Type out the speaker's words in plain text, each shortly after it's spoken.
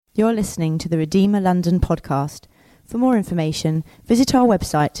You're listening to the Redeemer London podcast. For more information, visit our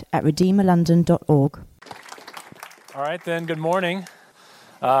website at redeemerlondon.org. All right, then, good morning.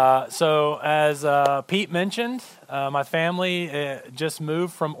 So as Pete mentioned, my family just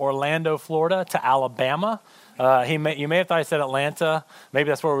moved from Orlando, Florida to Alabama. You may have thought I said Atlanta. Maybe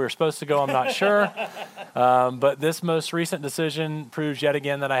that's where we were supposed to go. I'm not sure. But this most recent decision proves yet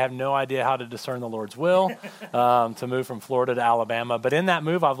again that I have no idea how to discern the Lord's will to move from Florida to Alabama. But in that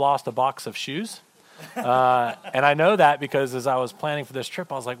move, I've lost a box of shoes. And I know that because as I was planning for this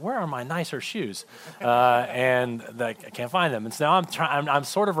trip, I was like, where are my nicer shoes? And I can't find them. And so now I'm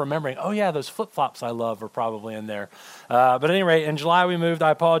sort of remembering, oh yeah, those flip-flops I love are probably in there. But at any rate, in July we moved.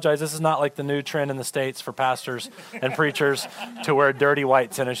 I apologize. This is not like the new trend in the States for pastors and preachers to wear dirty white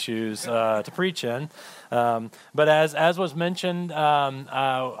tennis shoes to preach in. But as was mentioned, I'm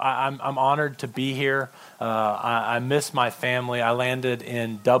honored to be here. I miss my family. I landed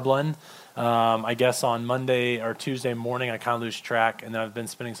in Dublin. I guess on Monday or Tuesday morning, I kind of lose track, and then I've been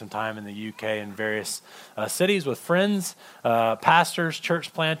spending some time in the UK in various cities with friends, pastors,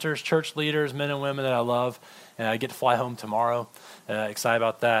 church planters, church leaders, men and women that I love, and I get to fly home tomorrow. Excited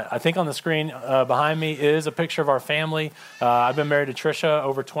about that. I think on the screen behind me is a picture of our family. I've been married to Tricia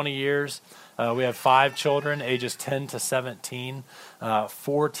over 20 years. We have 5 children, ages 10 to 17,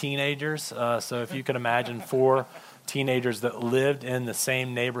 4 teenagers. So if you can imagine 4 teenagers that lived in the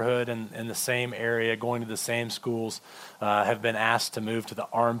same neighborhood and in the same area, going to the same schools, have been asked to move to the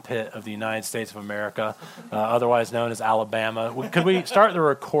armpit of the United States of America, otherwise known as Alabama. Could we start the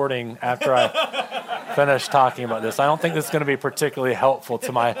recording after I finish talking about this? I don't think this is going to be particularly helpful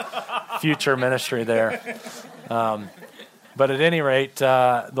to my future ministry there. But at any rate,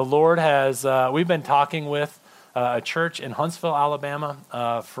 the Lord has, we've been talking with a church in Huntsville,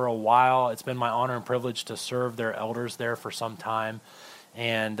 Alabama, for a while. It's been my honor and privilege to serve their elders there for some time.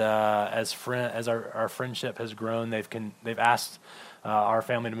 And as our friendship has grown, they've asked our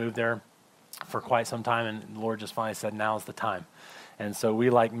family to move there for quite some time, and the Lord just finally said, now's the time. And so we,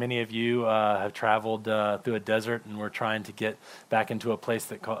 like many of you, have traveled through a desert, and we're trying to get back into a place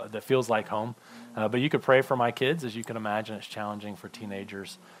that feels like home. But you could pray for my kids. As you can imagine, it's challenging for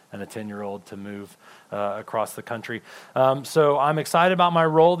teenagers and a 10-year-old to move across the country. So I'm excited about my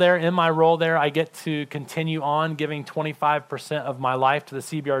role there. In my role there, I get to continue on giving 25% of my life to the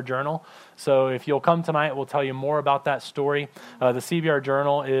CBR Journal. So if you'll come tonight, we'll tell you more about that story. The CBR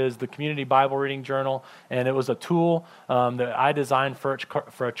Journal is the Community Bible Reading Journal, and it was a tool that I designed for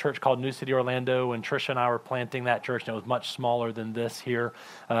a church called New City Orlando when Tricia and I were planting that church, and it was much smaller than this here.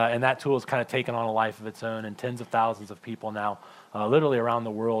 And that tool has kind of taken on a life of its own, and tens of thousands of people now literally around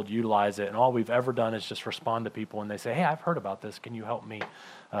the world utilize it. And all we've ever done is just respond to people when they say, hey, I've heard about this. Can you help me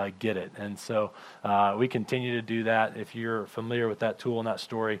get it? And so we continue to do that. If you're familiar with that tool and that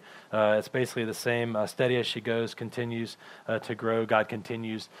story, it's basically the same. Steady as she goes, continues to grow. God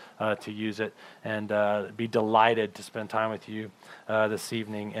continues to use it. And be delighted to spend time with you this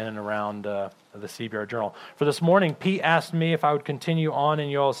evening in and around the CBR Journal. For this morning, Pete asked me if I would continue on in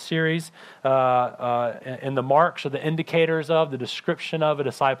y'all's series in the marks or the indicators of the description of a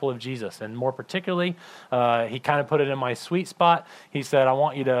disciple of Jesus. And more particularly, he kind of put it in my sweet spot. He said, I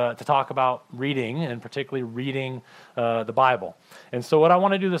want you to talk about reading, and particularly reading the Bible. And so what I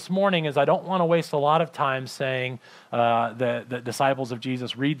want to do this morning is I don't want to waste a lot of time saying that disciples of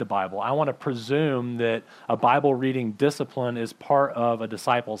Jesus read the Bible. I want to presume that a Bible reading discipline is part of a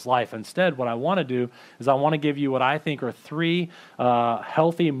disciple's life. Instead, what I want to do is I want to give you what I think are 3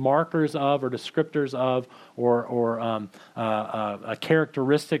 healthy markers of or descriptors of or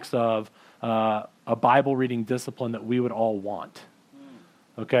characteristics of a Bible reading discipline that we would all want.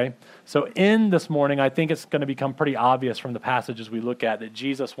 Okay? So in this morning, I think it's going to become pretty obvious from the passages we look at that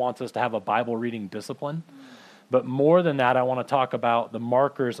Jesus wants us to have a Bible reading discipline. But more than that, I want to talk about the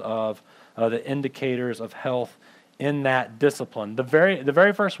markers of the indicators of health in that discipline. The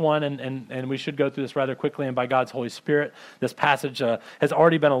very first one, and we should go through this rather quickly, and by God's Holy Spirit, this passage has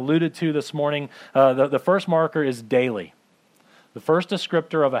already been alluded to this morning. The first marker is daily. The first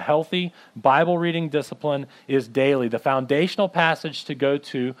descriptor of a healthy Bible reading discipline is daily. The foundational passage to go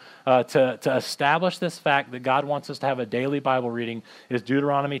to establish this fact that God wants us to have a daily Bible reading is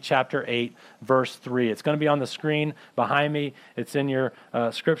Deuteronomy chapter 8, verse 3. It's going to be on the screen behind me. It's in your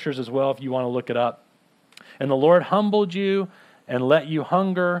scriptures as well if you want to look it up. And the Lord humbled you and let you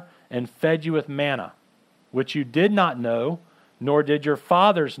hunger and fed you with manna, which you did not know, nor did your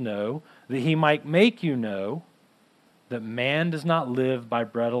fathers know, that he might make you know that man does not live by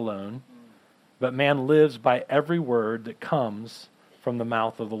bread alone, but man lives by every word that comes from the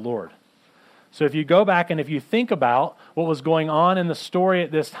mouth of the Lord. So if you go back and if you think about what was going on in the story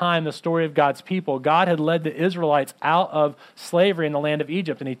at this time, the story of God's people, God had led the Israelites out of slavery in the land of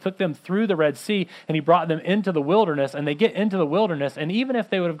Egypt, and he took them through the Red Sea, and he brought them into the wilderness, and they get into the wilderness, and even if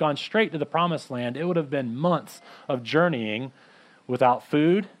they would have gone straight to the promised land, it would have been months of journeying without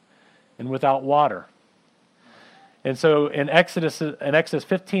food and without water. And so in Exodus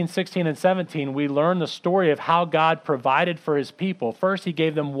 15, 16, and 17, we learn the story of how God provided for his people. First, he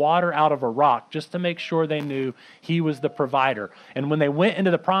gave them water out of a rock just to make sure they knew he was the provider. And when they went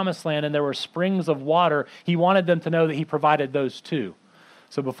into the promised land and there were springs of water, he wanted them to know that he provided those too.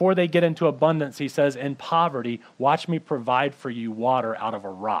 So before they get into abundance, he says, in poverty, watch me provide for you water out of a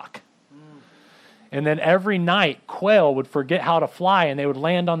rock. And then every night, quail would forget how to fly and they would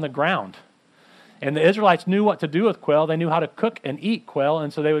land on the ground. And the Israelites knew what to do with quail. They knew how to cook and eat quail,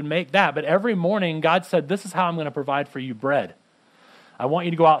 and so they would make that. But every morning, God said, this is how I'm going to provide for you bread. I want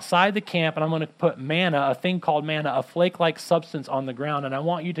you to go outside the camp, and I'm going to put manna, a thing called manna, a flake-like substance on the ground, and I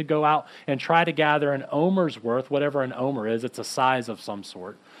want you to go out and try to gather an omer's worth, whatever an omer is. It's a size of some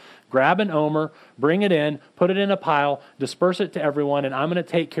sort. Grab an omer, bring it in, put it in a pile, disperse it to everyone, and I'm going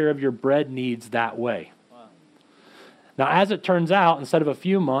to take care of your bread needs that way. Now, as it turns out, instead of a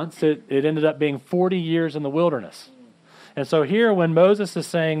few months, it ended up being 40 years in the wilderness. And so here, when Moses is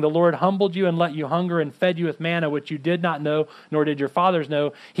saying, the Lord humbled you and let you hunger and fed you with manna, which you did not know, nor did your fathers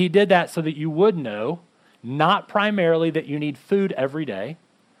know, he did that so that you would know, not primarily that you need food every day,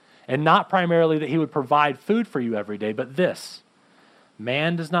 and not primarily that he would provide food for you every day, but this: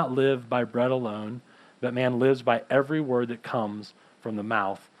 man does not live by bread alone, but man lives by every word that comes from the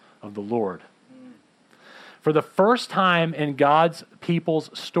mouth of the Lord. For the first time in God's people's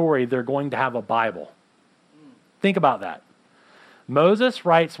story, they're going to have a Bible. Think about that. Moses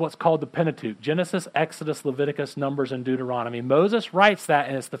writes what's called the Pentateuch: Genesis, Exodus, Leviticus, Numbers, and Deuteronomy. Moses writes that,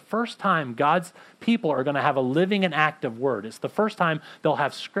 and it's the first time God's people are going to have a living and active word. It's the first time they'll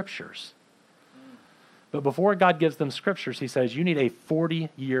have scriptures. But before God gives them scriptures, he says, you need a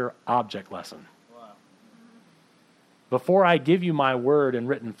 40-year object lesson. Wow. Before I give you my word in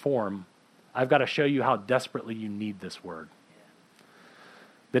written form, I've got to show you how desperately you need this word. Yeah.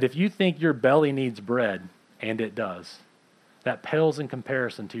 That if you think your belly needs bread, and it does, that pales in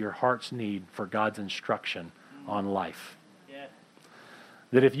comparison to your heart's need for God's instruction on life. Yeah.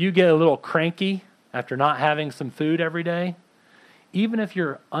 That if you get a little cranky after not having some food every day, even if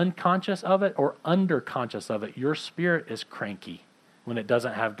you're unconscious of it or underconscious of it, your spirit is cranky when it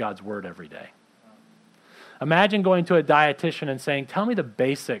doesn't have God's word every day. Imagine going to a dietitian and saying, tell me the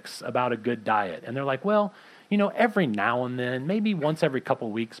basics about a good diet. And they're like, well, every now and then, maybe once every couple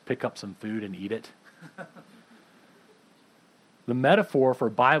of weeks, pick up some food and eat it. The metaphor for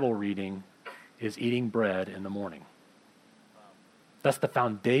Bible reading is eating bread in the morning. That's the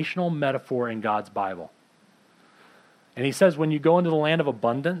foundational metaphor in God's Bible. And he says when you go into the land of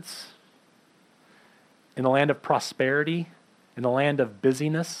abundance, in the land of prosperity, in the land of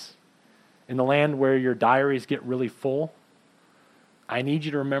busyness, in the land where your diaries get really full, I need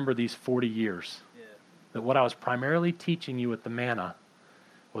you to remember these 40 years. Yeah. That what I was primarily teaching you with the manna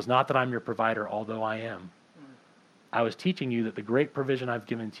was not that I'm your provider, although I am. I was teaching you that the great provision I've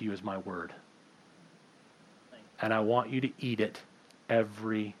given to you is my word. And I want you to eat it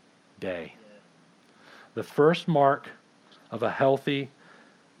every day. Yeah. The first mark of a healthy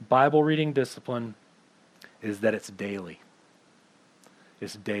Bible reading discipline is that it's daily.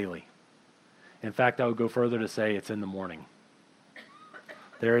 It's daily. In fact, I would go further to say it's in the morning.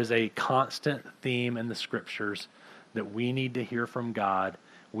 There is a constant theme in the scriptures that we need to hear from God.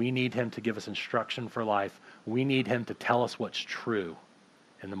 We need him to give us instruction for life. We need him to tell us what's true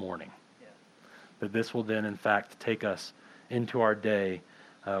in the morning. Yeah. That this will then, in fact, take us into our day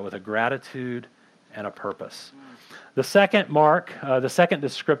with a gratitude and a purpose. The second mark, the second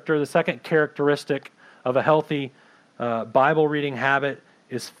descriptor, the second characteristic of a healthy Bible reading habit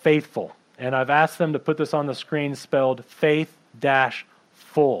is faithful. And I've asked them to put this on the screen spelled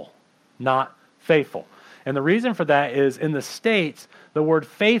faith-full, not faithful. And the reason for that is in the States, the word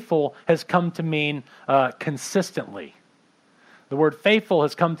faithful has come to mean consistently. The word faithful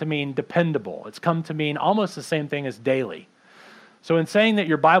has come to mean dependable. It's come to mean almost the same thing as daily. So in saying that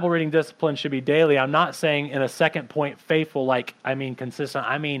your Bible reading discipline should be daily, I'm not saying in a second point faithful like I mean consistent.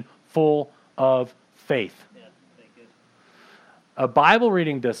 I mean full of faith. Yeah, thank you. A Bible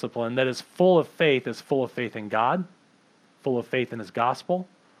reading discipline that is full of faith in God, full of faith in his gospel,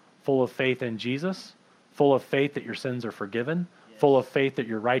 full of faith in Jesus, full of faith that your sins are forgiven, yes. Full of faith that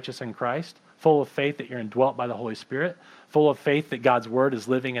you're righteous in Christ, full of faith that you're indwelt by the Holy Spirit, full of faith that God's word is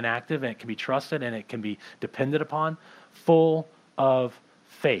living and active and it can be trusted and it can be depended upon, full of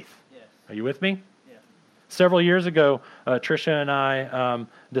faith. Yes. Are you with me? Several years ago, Tricia and I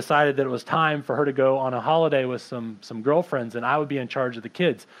decided that it was time for her to go on a holiday with some girlfriends, and I would be in charge of the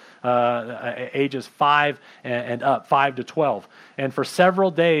kids, ages 5 and up, 5 to 12. And for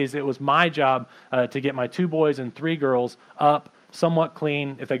several days, it was my job to get my 2 boys and 3 girls up, somewhat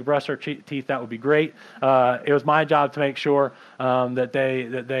clean. If they could brush their teeth, that would be great. It was my job to make sure that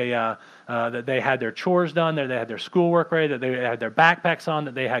they had their chores done, that they had their schoolwork ready, that they had their backpacks on,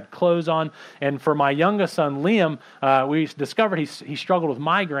 that they had clothes on. And for my youngest son, Liam, we discovered he struggled with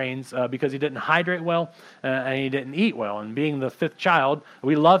migraines because he didn't hydrate well and he didn't eat well. And being the 5th child,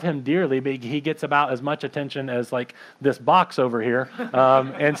 we love him dearly, but he gets about as much attention as like this box over here.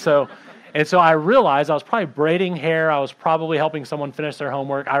 And so I realized I was probably braiding hair. I was probably helping someone finish their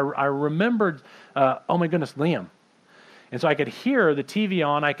homework. I remembered, oh my goodness, Liam. And so I could hear the TV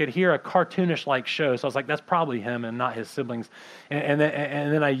on. I could hear a cartoonish-like show. So I was like, that's probably him and not his siblings. And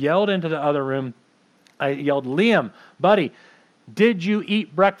then I yelled into the other room. I yelled, Liam, buddy, did you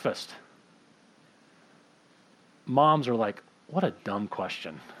eat breakfast? Moms are like, what a dumb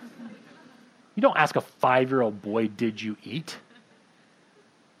question. You don't ask a 5-year-old boy, did you eat?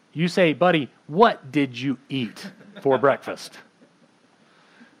 You say, buddy, what did you eat for breakfast?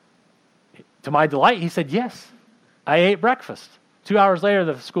 To my delight, he said, yes, I ate breakfast. 2 hours later,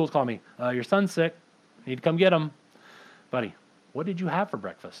 the school's calling me, your son's sick. Need to come get him. Buddy, what did you have for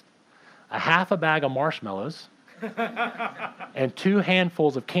breakfast? A half a bag of marshmallows and 2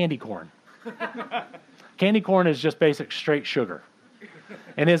 handfuls of candy corn. Candy corn is just basic straight sugar.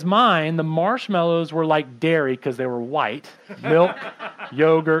 In his mind, the marshmallows were like dairy because they were white. Milk,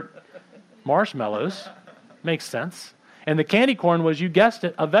 yogurt, marshmallows. Makes sense. And the candy corn was, you guessed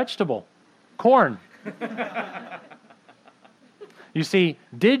it, a vegetable. Corn. You see,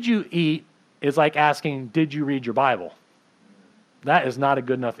 did you eat is like asking, did you read your Bible? That is not a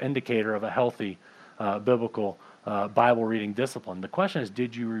good enough indicator of a healthy biblical Bible reading discipline. The question is,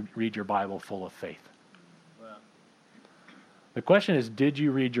 did you read your Bible full of faith? The question is, did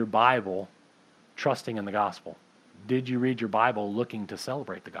you read your Bible trusting in the gospel? Did you read your Bible looking to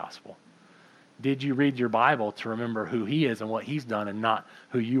celebrate the gospel? Did you read your Bible to remember who he is and what he's done and not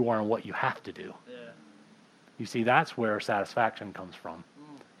who you are and what you have to do? Yeah. You see, that's where satisfaction comes from,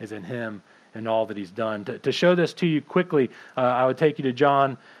 is in him and all that he's done. To show this to you quickly, I would take you to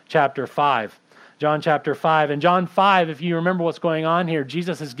John chapter 5. John chapter 5. In John 5, if you remember what's going on here,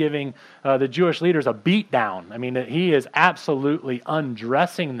 Jesus is giving the Jewish leaders a beat down. I mean, he is absolutely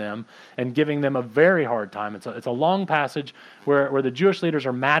undressing them and giving them a very hard time. It's a long passage where the Jewish leaders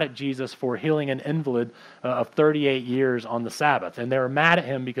are mad at Jesus for healing an invalid of 38 years on the Sabbath. And they were mad at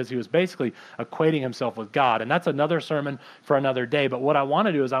him because he was basically equating himself with God. And that's another sermon for another day. But what I want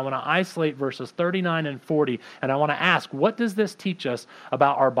to do is I want to isolate verses 39 and 40, and I want to ask, what does this teach us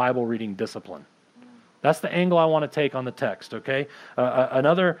about our Bible reading discipline? That's the angle I want to take on the text, okay?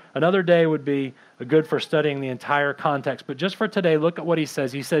 Another day would be good for studying the entire context. But just for today, look at what he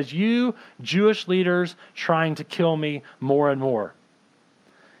says. He says, you Jewish leaders trying to kill me more and more.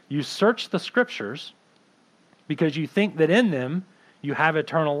 You search the scriptures because you think that in them you have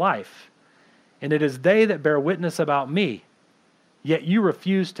eternal life. And it is they that bear witness about me. Yet you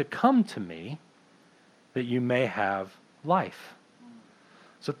refuse to come to me that you may have life.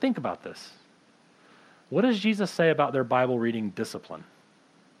 So think about this. What does Jesus say about their Bible reading discipline?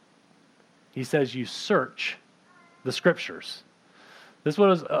 He says you search the scriptures. This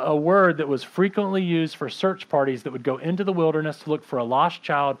was a word that was frequently used for search parties that would go into the wilderness to look for a lost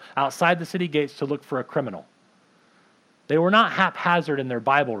child, outside the city gates to look for a criminal. They were not haphazard in their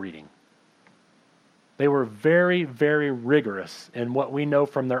Bible reading. They were very, very rigorous in what we know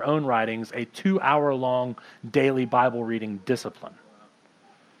from their own writings, a 2-hour-long daily Bible reading discipline.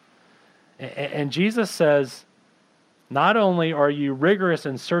 And Jesus says, not only are you rigorous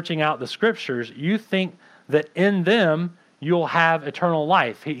in searching out the scriptures, you think that in them you'll have eternal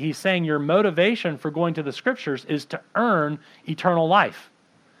life. He's saying your motivation for going to the scriptures is to earn eternal life.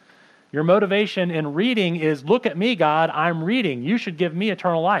 Your motivation in reading is, look at me, God, I'm reading. You should give me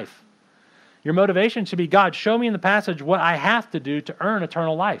eternal life. Your motivation should be, God, show me in the passage what I have to do to earn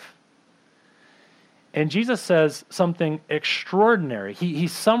eternal life. And Jesus says something extraordinary. He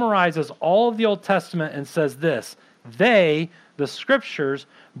summarizes all of the Old Testament and says this, they, the scriptures,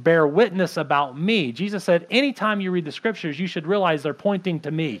 bear witness about me. Jesus said, anytime you read the scriptures, you should realize they're pointing to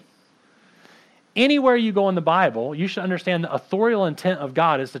me. Anywhere you go in the Bible, you should understand the authorial intent of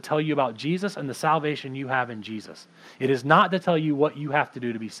God is to tell you about Jesus and the salvation you have in Jesus. It is not to tell you what you have to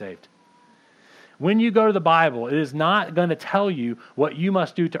do to be saved. When you go to the Bible, it is not going to tell you what you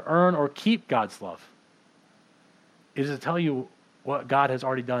must do to earn or keep God's love. It is to tell you what God has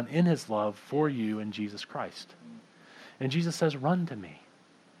already done in his love for you in Jesus Christ. And Jesus says, run to me.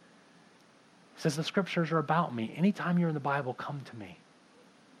 He says, the scriptures are about me. Anytime you're in the Bible, come to me.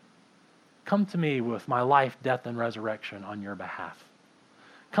 Come to me with my life, death, and resurrection on your behalf.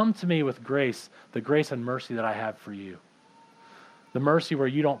 Come to me with grace, the grace and mercy that I have for you. The mercy where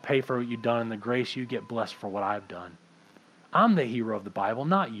you don't pay for what you've done, and the grace you get blessed for what I've done. I'm the hero of the Bible,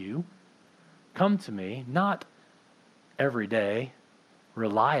 not you. Come to me, not every day,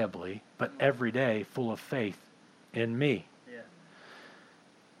 reliably, but every day full of faith in me. Yeah.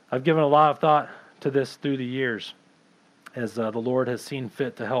 I've given a lot of thought to this through the years as the Lord has seen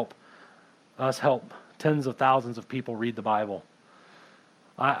fit to help us help tens of thousands of people read the Bible.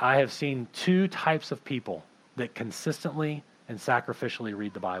 I have seen two types of people that consistently and sacrificially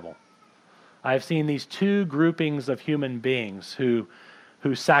read the Bible. I have seen these two groupings of human beings who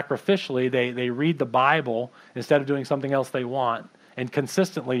sacrificially, they read the Bible instead of doing something else they want, and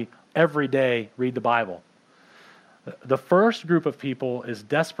consistently every day read the Bible. The first group of people is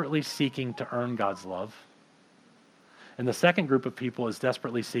desperately seeking to earn God's love. And the second group of people is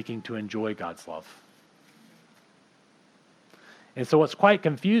desperately seeking to enjoy God's love. And so what's quite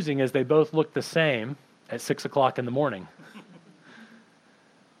confusing is they both look the same at 6 o'clock in the morning.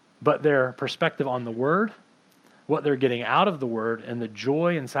 But their perspective on the Word, what they're getting out of the Word, and the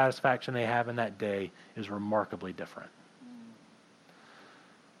joy and satisfaction they have in that day is remarkably different.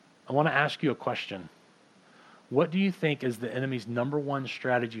 I want to ask you a question. What do you think is the enemy's number one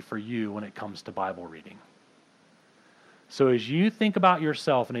strategy for you when it comes to Bible reading? So as you think about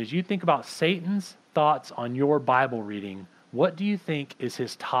yourself and as you think about Satan's thoughts on your Bible reading, what do you think is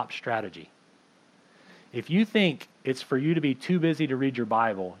his top strategy? If you think it's for you to be too busy to read your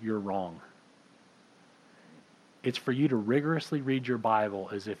Bible, you're wrong. It's for you to rigorously read your Bible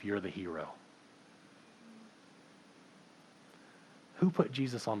as if you're the hero. Who put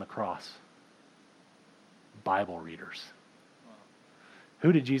Jesus on the cross? Bible readers.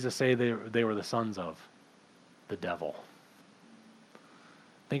 Who did Jesus say they were the sons of? The devil.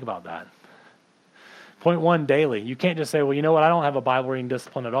 Think about that. Point one, daily. You can't just say, well, you know what, I don't have a Bible reading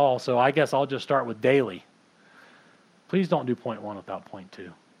discipline at all, so I guess I'll just start with daily. Please don't do point one without point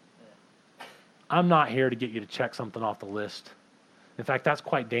two. I'm not here to get you to check something off the list. In fact, that's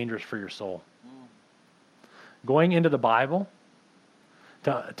quite dangerous for your soul. Going into the Bible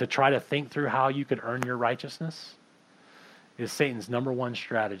to try to think through how you could earn your righteousness is Satan's number one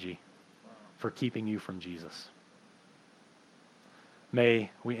strategy for keeping you from Jesus.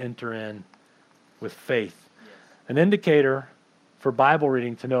 May we enter in with faith. Yes. An indicator for Bible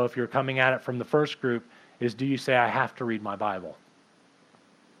reading to know if you're coming at it from the first group is, do you say, I have to read my Bible?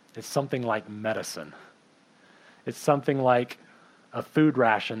 It's something like medicine. It's something like a food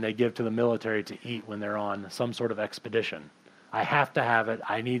ration they give to the military to eat when they're on some sort of expedition. I have to have it.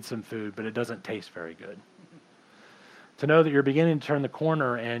 I need some food, but it doesn't taste very good. To know that you're beginning to turn the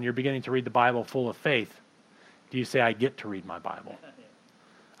corner and you're beginning to read the Bible full of faith, do you say, I get to read my Bible?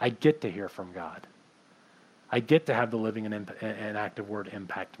 I get to hear from God. I get to have the living and active Word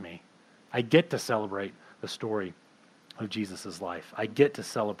impact me. I get to celebrate the story of Jesus' life. I get to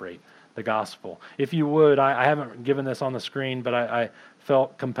celebrate the gospel. If you would, I haven't given this on the screen, but I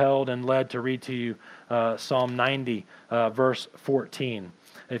felt compelled and led to read to you Psalm 90, verse 14.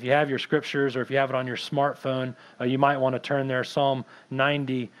 If you have your scriptures or if you have it on your smartphone, you might want to turn there. Psalm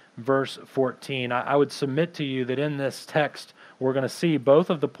 90, verse 14. I would submit to you that in this text, we're going to see both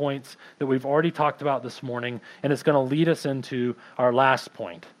of the points that we've already talked about this morning, and it's going to lead us into our last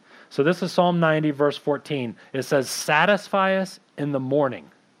point. So this is Psalm 90, verse 14. It says, satisfy us in the morning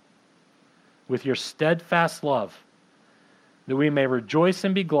with your steadfast love, that we may rejoice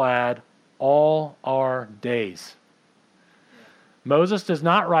and be glad all our days. Moses does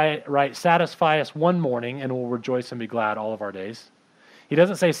not write, satisfy us one morning and we'll rejoice and be glad all of our days. He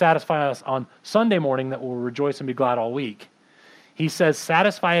doesn't say satisfy us on Sunday morning that we'll rejoice and be glad all week. He says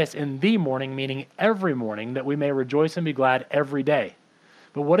satisfy us in the morning, meaning every morning, that we may rejoice and be glad every day.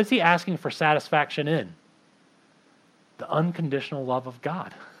 But what is he asking for satisfaction in? The unconditional love of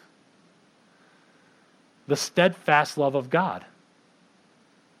God. The steadfast love of God.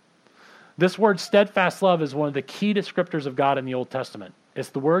 This word steadfast love is one of the key descriptors of God in the Old Testament. It's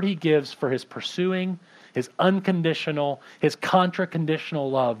the word he gives for his pursuing, his unconditional, his contra-conditional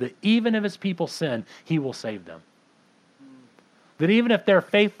love, that even if his people sin, he will save them. That even if they're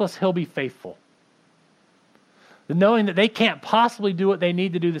faithless, he'll be faithful. The knowing that they can't possibly do what they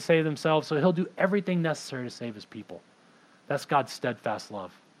need to do to save themselves, so he'll do everything necessary to save his people. That's God's steadfast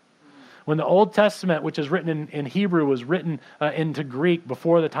love. When the Old Testament, which is written in Hebrew, was written into Greek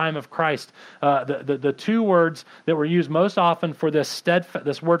before the time of Christ, the two words that were used most often for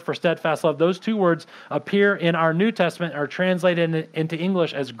this word for steadfast love, those two words appear in our New Testament, are translated into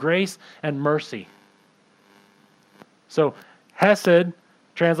English as grace and mercy. So hesed,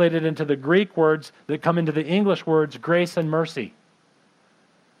 translated into the Greek words that come into the English words, grace and mercy.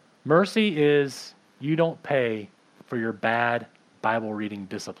 Mercy is you don't pay for your bad Bible reading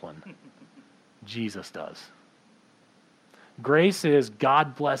discipline. Jesus does. Grace is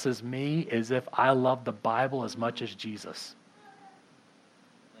God blesses me as if I love the Bible as much as Jesus.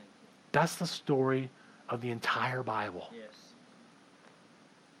 That's the story of the entire Bible. Yes.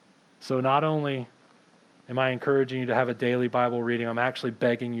 So not only am I encouraging you to have a daily Bible reading, I'm actually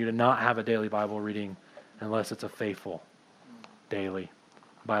begging you to not have a daily Bible reading unless it's a faithful daily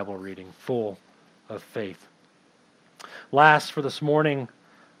Bible reading, full of faith. Last for this morning,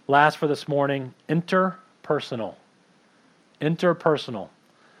 interpersonal. Interpersonal.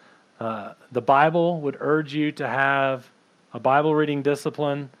 The Bible would urge you to have a Bible reading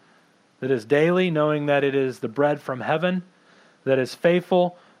discipline that is daily, knowing that it is the bread from heaven, that is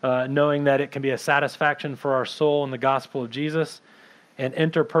faithful, knowing that it can be a satisfaction for our soul in the gospel of Jesus, and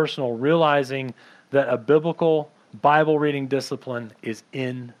interpersonal, realizing that a biblical Bible reading discipline is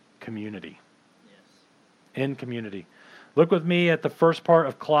in community. Yes. In community. Look with me at the first part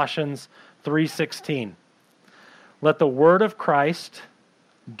of Colossians 3:16. Let the word of Christ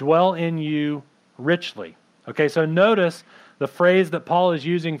dwell in you richly. Okay, so notice the phrase that Paul is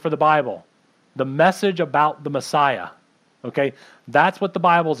using for the Bible, the message about the Messiah. Okay, that's what the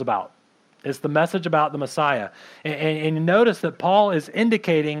Bible's about. It's the message about the Messiah. And notice that Paul is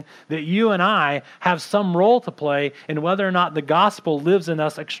indicating that you and I have some role to play in whether or not the gospel lives in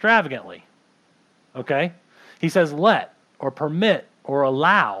us extravagantly. Okay? He says let, or permit, or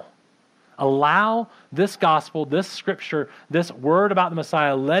allow. Allow this gospel, this scripture, this word about the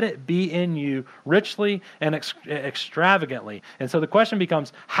Messiah, let it be in you richly and extravagantly. And so the question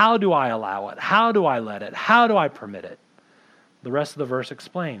becomes, how do I allow it? How do I let it? How do I permit it? The rest of the verse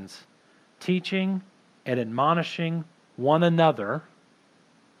explains. Teaching and admonishing one another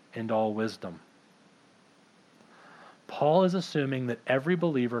in all wisdom. Paul is assuming that every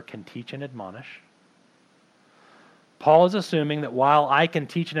believer can teach and admonish. Paul is assuming that while I can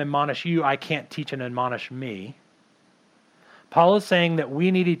teach and admonish you, I can't teach and admonish me. Paul is saying that we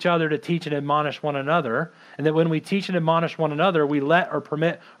need each other to teach and admonish one another, and that when we teach and admonish one another, we let or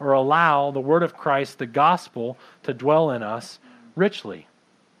permit or allow the word of Christ, the gospel, to dwell in us richly.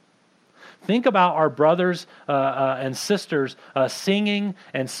 Think about our brothers and sisters singing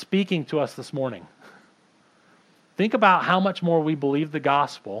and speaking to us this morning. Think about how much more we believe the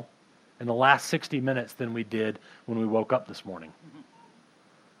gospel in the last 60 minutes than we did when we woke up this morning.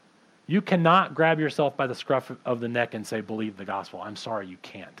 You cannot grab yourself by the scruff of the neck and say, believe the gospel. I'm sorry, you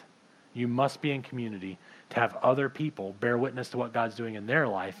can't. You must be in community to have other people bear witness to what God's doing in their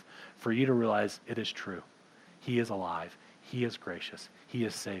life for you to realize it is true. He is alive. He is gracious. He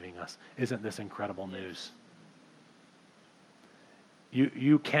is saving us. Isn't this incredible news?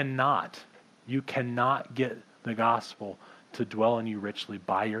 You cannot get the gospel to dwell in you richly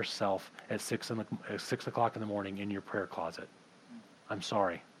by yourself at 6 o'clock in the morning in your prayer closet. I'm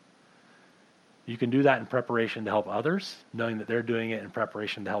sorry. You can do that in preparation to help others, knowing that they're doing it in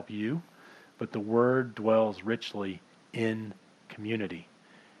preparation to help you, but the word dwells richly in community.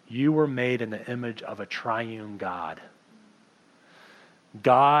 You were made in the image of a triune God.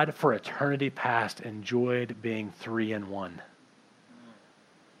 God, for eternity past, enjoyed being 3 in 1.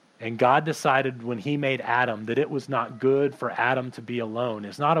 And God decided when he made Adam that it was not good for Adam to be alone.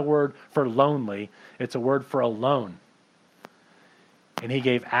 It's not a word for lonely. It's a word for alone. And he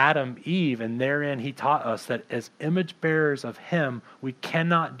gave Adam Eve, and therein he taught us that as image bearers of him, we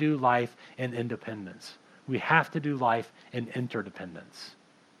cannot do life in independence. We have to do life in interdependence.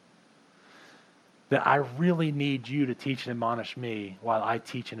 That I really need you to teach and admonish me while I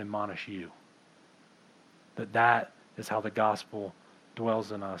teach and admonish you. That is how the gospel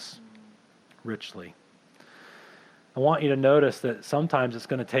dwells in us richly. I want you to notice that sometimes it's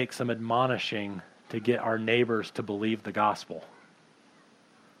going to take some admonishing to get our neighbors to believe the gospel.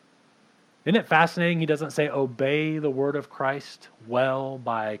 Isn't it fascinating? He doesn't say obey the word of Christ well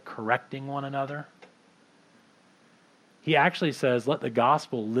by correcting one another. He actually says let the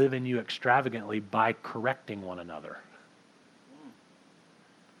gospel live in you extravagantly by correcting one another.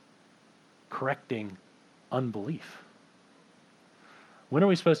 Correcting unbelief. When are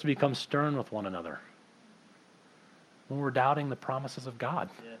we supposed to become stern with one another? When we're doubting the promises of God.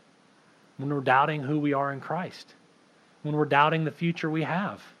 Yeah. When we're doubting who we are in Christ. When we're doubting the future we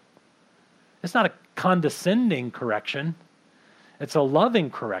have. It's not a condescending correction. It's a loving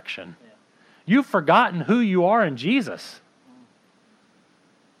correction. You've forgotten who you are in Jesus.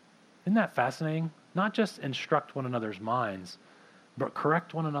 Isn't that fascinating? Not just instruct one another's minds, but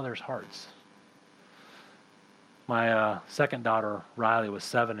correct one another's hearts. My second daughter, Riley, was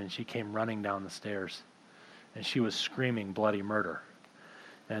 7, and she came running down the stairs, and she was screaming bloody murder.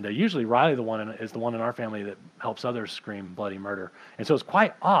 And usually Riley is the one in our family that helps others scream bloody murder. And so it's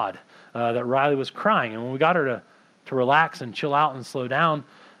quite odd that Riley was crying. And when we got her to relax and chill out and slow down,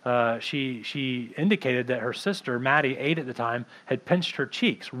 she indicated that her sister, Maddie, 8 at the time, had pinched her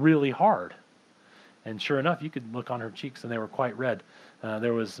cheeks really hard. And sure enough, you could look on her cheeks and they were quite red.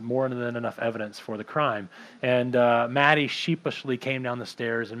 There was more than enough evidence for the crime. And Maddie sheepishly came down the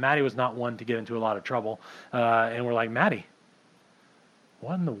stairs, and Maddie was not one to get into a lot of trouble. And we're like, Maddie,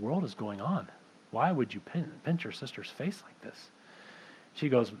 what in the world is going on? Why would you pinch your sister's face like this? She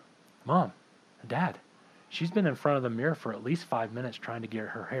goes, Mom, Dad, she's been in front of the mirror for at least 5 minutes trying to get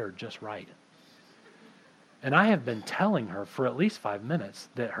her hair just right. And I have been telling her for at least 5 minutes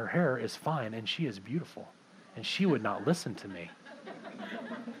that her hair is fine and she is beautiful. And she would not listen to me.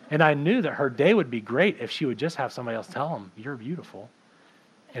 And I knew that her day would be great if she would just have somebody else tell them, you're beautiful.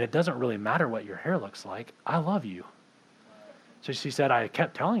 And it doesn't really matter what your hair looks like. I love you. So she said, I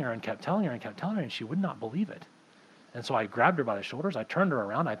kept telling her and kept telling her and kept telling her, and she would not believe it. And so I grabbed her by the shoulders, I turned her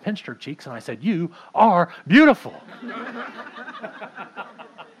around, I pinched her cheeks, and I said, you are beautiful.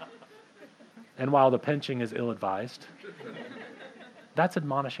 And while the pinching is ill-advised, that's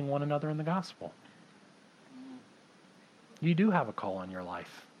admonishing one another in the gospel. You do have a call on your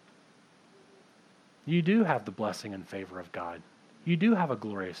life. You do have the blessing and favor of God. You do have a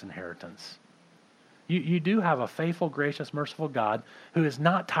glorious inheritance. You do have a faithful, gracious, merciful God who is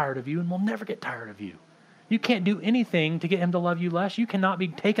not tired of you and will never get tired of you. You can't do anything to get him to love you less. You cannot be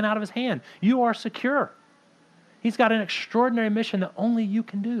taken out of his hand. You are secure. He's got an extraordinary mission that only you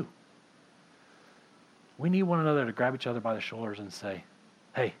can do. We need one another to grab each other by the shoulders and say,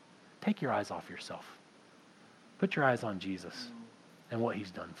 hey, take your eyes off yourself. Put your eyes on Jesus and what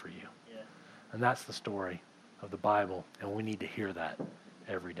he's done for you. Yeah. And that's the story of the Bible, and we need to hear that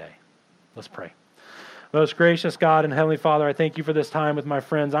every day. Let's pray. Most gracious God and Heavenly Father, I thank you for this time with my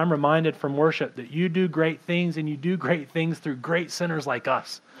friends. I'm reminded from worship that you do great things, and you do great things through great sinners like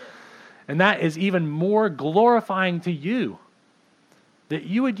us. And that is even more glorifying to you, that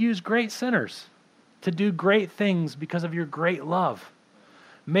you would use great sinners to do great things because of your great love.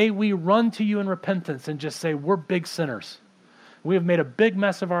 May we run to you in repentance and just say, we're big sinners. We have made a big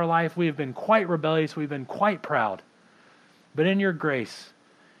mess of our life. We have been quite rebellious. We've been quite proud. But in your grace,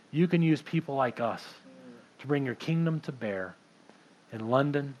 you can use people like us to bring your kingdom to bear in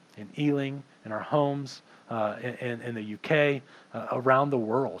London, in Ealing, in our homes, in the UK, around the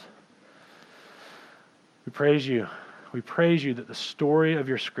world. We praise you. We praise you that the story of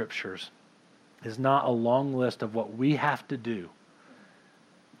your scriptures is not a long list of what we have to do,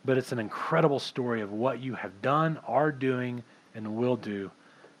 but it's an incredible story of what you have done, are doing, and will do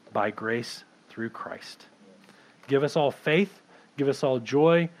by grace through Christ. Give us all faith, give us all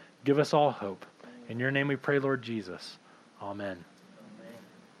joy, give us all hope. In your name we pray, Lord Jesus. Amen.